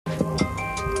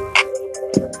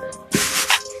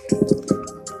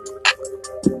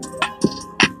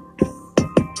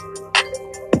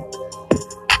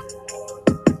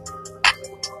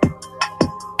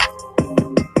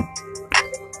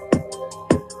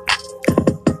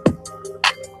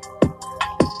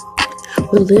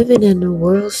We're living in a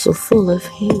world so full of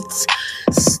hate.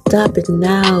 Stop it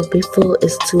now before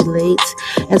it's too late.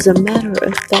 As a matter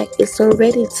of fact, it's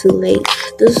already too late.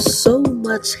 There's so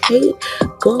much hate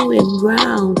going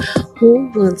round.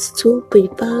 Who wants to be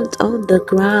found on the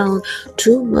ground?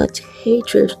 Too much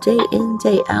hatred day in,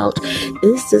 day out.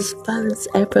 Is this violence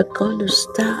ever gonna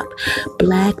stop?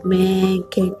 Black man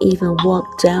can't even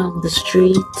walk down the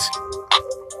street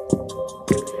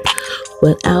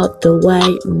without the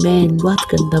white man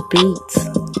walking the beat.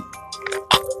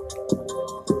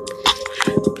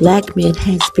 Black man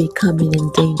has become an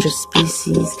endangered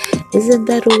species. Isn't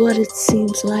that what it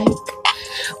seems like?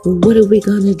 What are we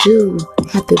gonna do?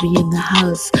 Have to be in the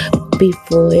house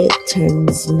before it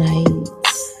turns night.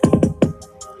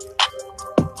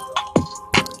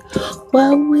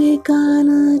 What we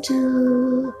gonna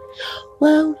do?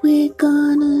 What we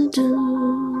gonna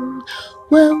do?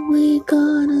 What we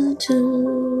gonna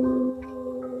do?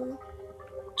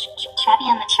 Shabby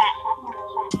on the track.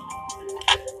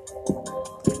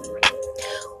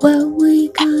 What we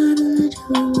gonna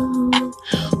do?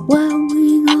 What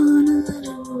we gonna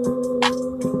do?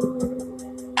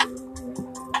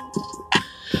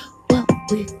 What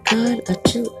we gonna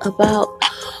do about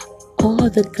all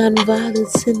the gun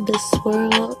violence in this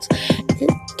world?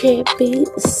 It can't be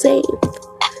safe,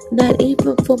 not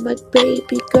even for my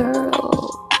baby girl.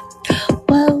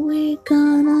 What we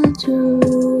gonna do?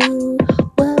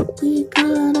 What we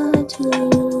gonna do?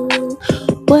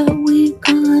 What we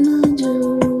gonna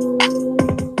do?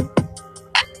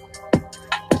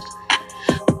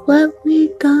 What we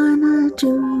gonna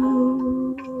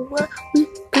do? What we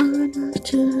gonna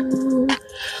do?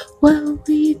 What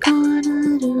we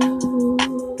gonna do?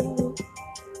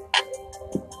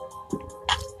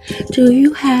 Do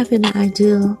you have an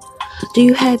idea? Do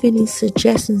you have any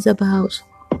suggestions about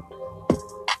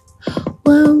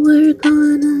what we're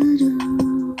gonna